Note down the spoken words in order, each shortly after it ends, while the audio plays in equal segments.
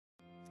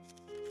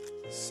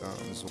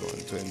Psalms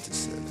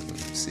 127.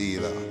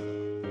 Selah.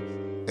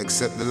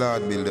 Except the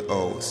Lord build the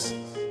house,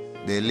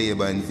 they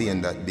labor in vain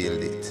that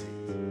build it.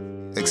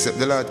 Except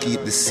the Lord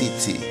keep the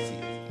city,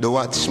 the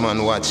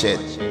watchman watch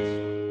it,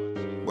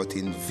 but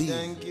in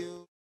vain.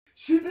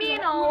 Me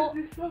now,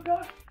 me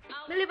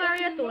live in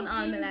Raytown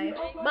all my life.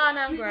 Born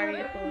and grow in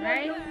Raytown,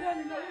 right?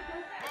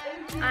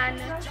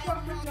 And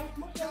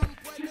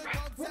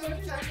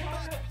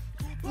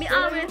me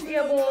always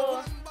hear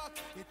about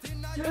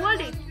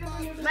hold it.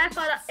 My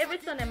father, every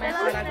Sunday my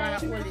father gonna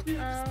hold it.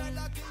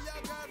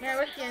 Me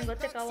rush and go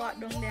take a walk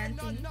down there and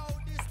thing.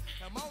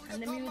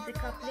 And the music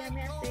a play and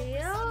me I say,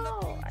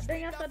 yo, then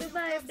you saw the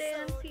vibe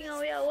there and thing and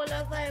we are all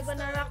a vibe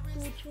and a rock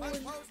two tunes.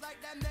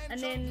 And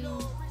then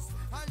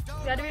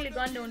we had really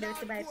gone down there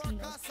to buy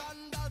peanuts.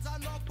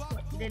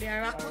 They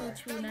are rock two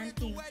tune and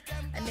thing.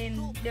 And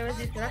then there was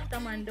this Rasta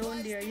man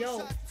down there,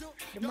 yo.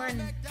 The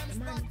man.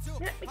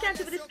 We can't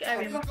even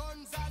describe him.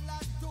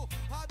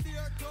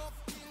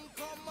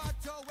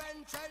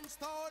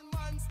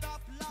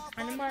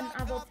 And the man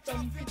have up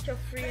some picture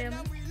frame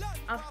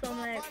of some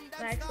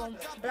like some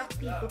black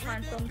people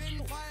and some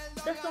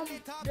there's some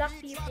black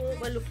people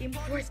who look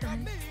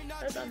important.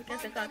 That's what I can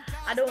say.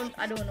 I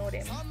don't know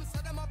them.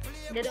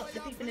 The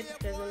people in the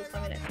pictures will look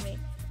familiar to me.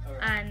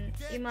 And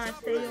he might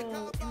say,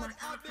 yo, he might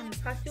talk and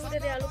because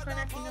they are looking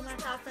at him, he might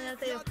talk and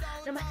say, yo,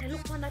 they might say,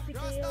 look on that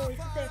picture, yo, he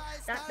say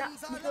that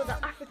before the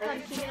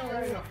African king, you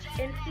know,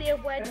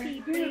 enslaved white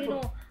people, you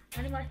know.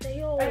 And he might say,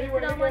 yo, you see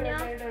that man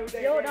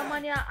here? Yo, that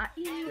man here,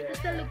 he used to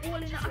sell the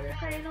gold in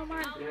Africa, you know,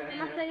 man. He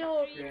might say,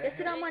 yo, you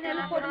see that man here,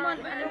 look how the man,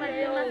 and he might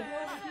say, yo,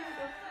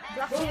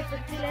 black people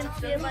still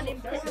enslaved and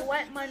him take the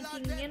white man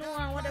thing, you know,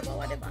 and whatever.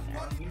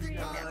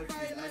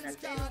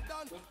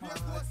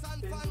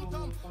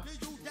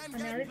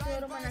 And I listen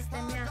to the man and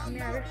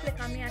say, I reflect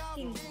on me a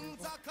thing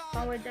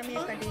from where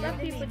Jamaica did. Black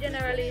people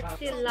generally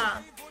still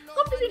laugh.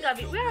 Come to think of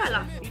it, we are a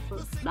last people.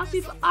 Black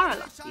people are a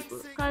last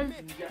people. Because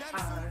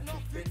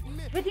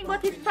if you think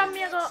about it, from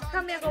me I go,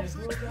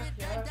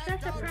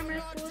 that's a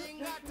primary school.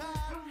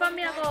 From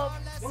me I go,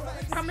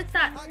 from me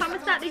start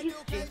the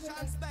history.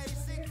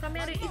 From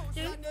here the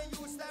history,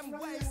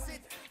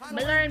 I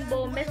learn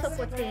about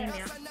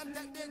Mesopotamia,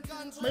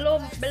 I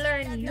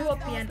learn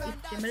European history,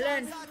 I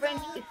learn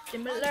French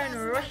history, I learn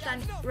Russian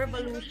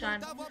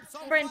Revolution,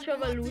 French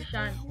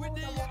Revolution,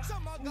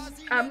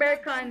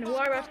 American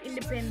War of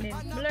Independence,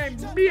 I learn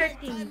beer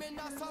things,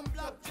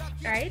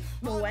 right?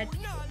 But what?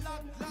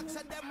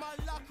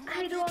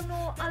 I don't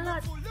know a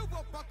lot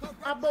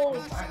about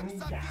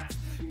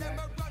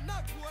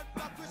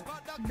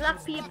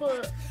black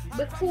people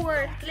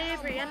before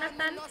slavery, you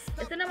understand?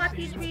 You see them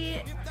teach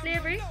me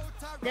slavery,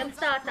 them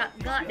start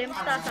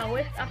at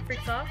West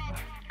Africa.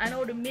 I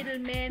know the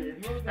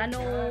middlemen, I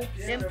know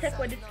them take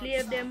what the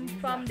slave them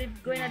from the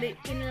going to the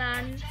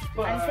inland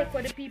and take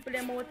what the people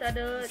them out of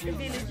the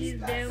villages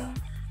them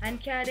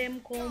and carry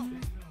them come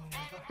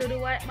to the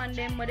white man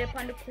them where they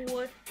on the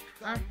coast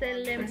and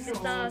sell them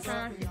sisters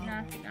and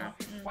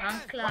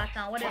and cloth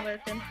and whatever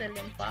else them sell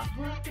them for.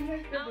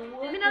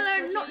 We don't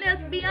learn nothing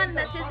else beyond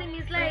that. You see,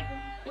 it's like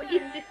we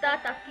history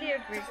start of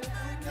slavery.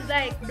 It's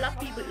like black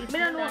people. We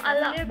don't know a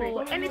lot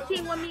about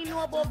anything what me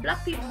know about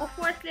black people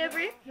before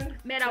slavery.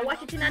 Me I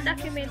watch it in a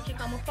documentary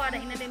because my father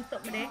in them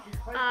something there,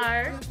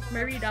 or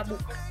me read a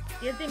book.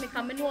 You see me,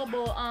 because I know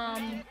about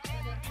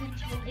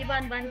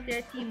Ivan Van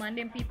Der team and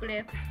them people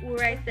there who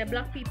write the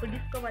black people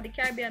discovered the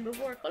Caribbean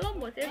before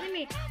Columbus. You see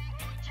me?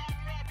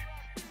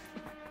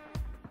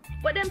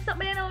 But them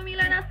something you know me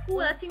learn at school,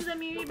 the things that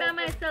me read by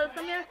myself.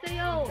 So me I say,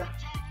 yo,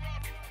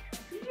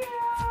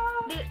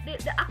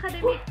 the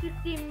academic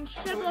system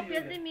shake up,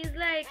 you see me, is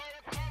like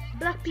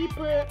black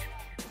people is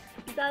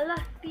the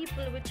last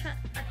people with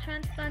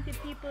transplanted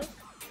people.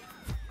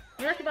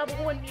 I'm not about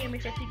own name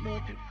if you think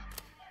about it.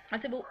 I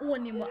say about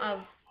own name we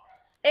have.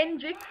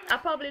 Hendrix, I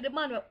probably the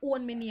man who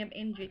own me name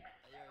Hendrix.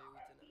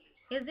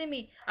 You see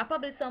me? I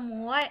probably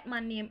some white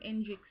man named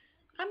Hendrix.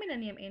 Come in the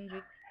name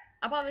Hendrix.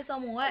 I probably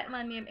some white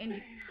man named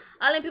Hendrix.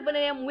 All them people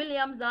named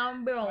Williams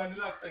and Brown.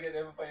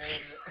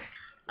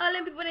 All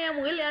them people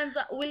named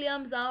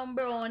Williams and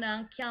Brown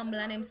and Campbell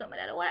and them something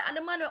like that. Why? And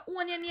the man who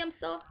own your name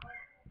so.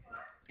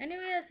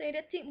 Anyway, I say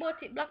they think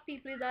about it, black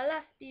people is the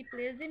last people,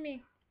 you see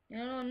me? You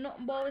know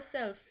nothing about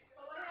ourselves.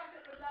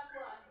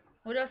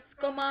 We just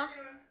come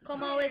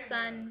west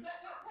and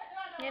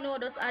you know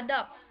just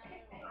adapt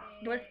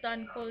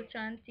Western culture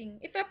and thing.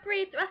 If I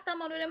pray to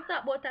Rastaman with them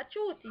talk about a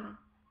true thing.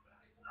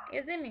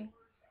 You see me?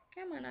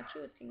 Come on, a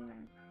true thing,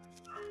 man.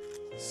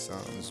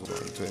 Psalms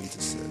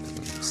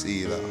 127.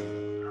 Selah.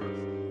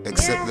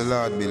 Except the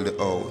Lord build the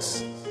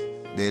house,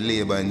 they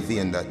labor in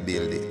vain that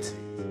build it.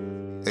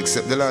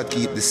 Except the Lord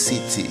keep the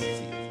city,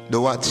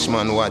 the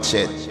watchman watch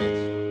it,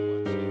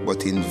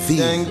 but in vain.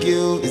 Thank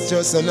you, it's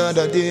just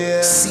another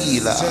day.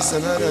 Selah. It's just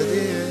another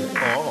day.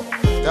 Oh.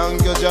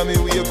 Thank you, Jamie,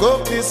 wake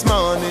up this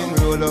morning.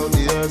 Roll out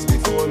the earth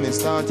before me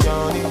start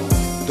yawning.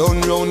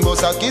 Don't round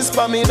bus a kiss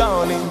for me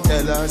darling.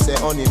 Tell her say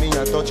honey me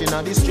a touching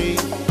on the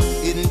street.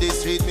 In the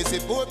street me see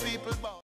poor people